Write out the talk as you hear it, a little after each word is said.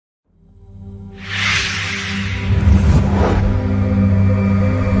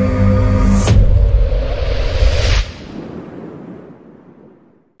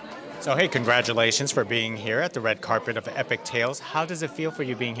So hey, congratulations for being here at the red carpet of Epic Tales. How does it feel for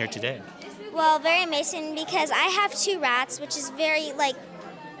you being here today? Well, very amazing because I have two rats, which is very,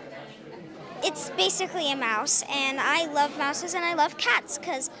 it's basically a mouse. And I love mouses and I love cats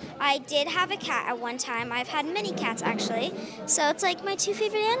because I did have a cat at one time. I've had many cats, actually. So it's like my two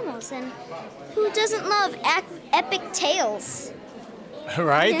favorite animals. And who doesn't love Epic Tales?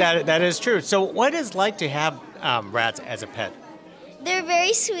 Right, that is true. So what is it like to have rats as a pet? They're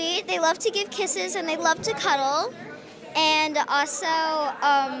very sweet. They love to give kisses and they love to cuddle. And also,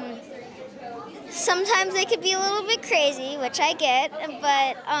 sometimes they could be a little bit crazy, which I get,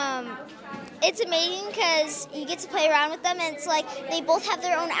 but it's amazing because you get to play around with them, and it's like they both have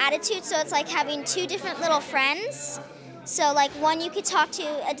their own attitude, so it's like having two different little friends. So like one you could talk to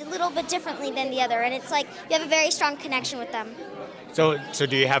a little bit differently than the other, and it's like you have a very strong connection with them. So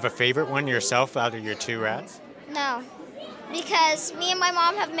do you have a favorite one yourself out of your two rats? No, because me and my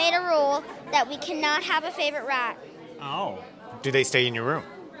mom have made a rule that we cannot have a favorite rat. Oh. Do they stay in your room?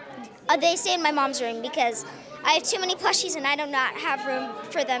 They stay in my mom's room because I have too many plushies and I do not have room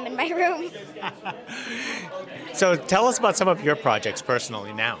for them in my room. So tell us about some of your projects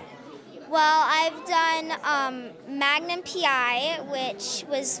personally now. Well, I've done Magnum PI, which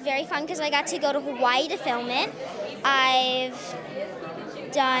was very fun because I got to go to Hawaii to film it. I've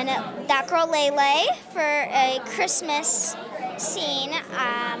done That Girl Lele for a Christmas scene.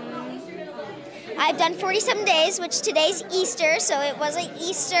 I've done 47 Days, which today's Easter, so it was an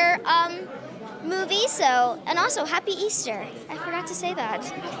Easter movie. So, and also Happy Easter. I forgot to say that.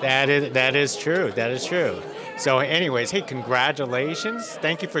 That is true. That is true. So anyways, hey, congratulations.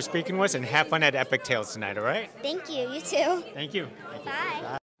 Thank you for speaking with us and have fun at Epic Tales tonight, all right? Thank you. You too. Thank you. Bye.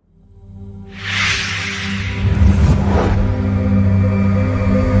 Bye.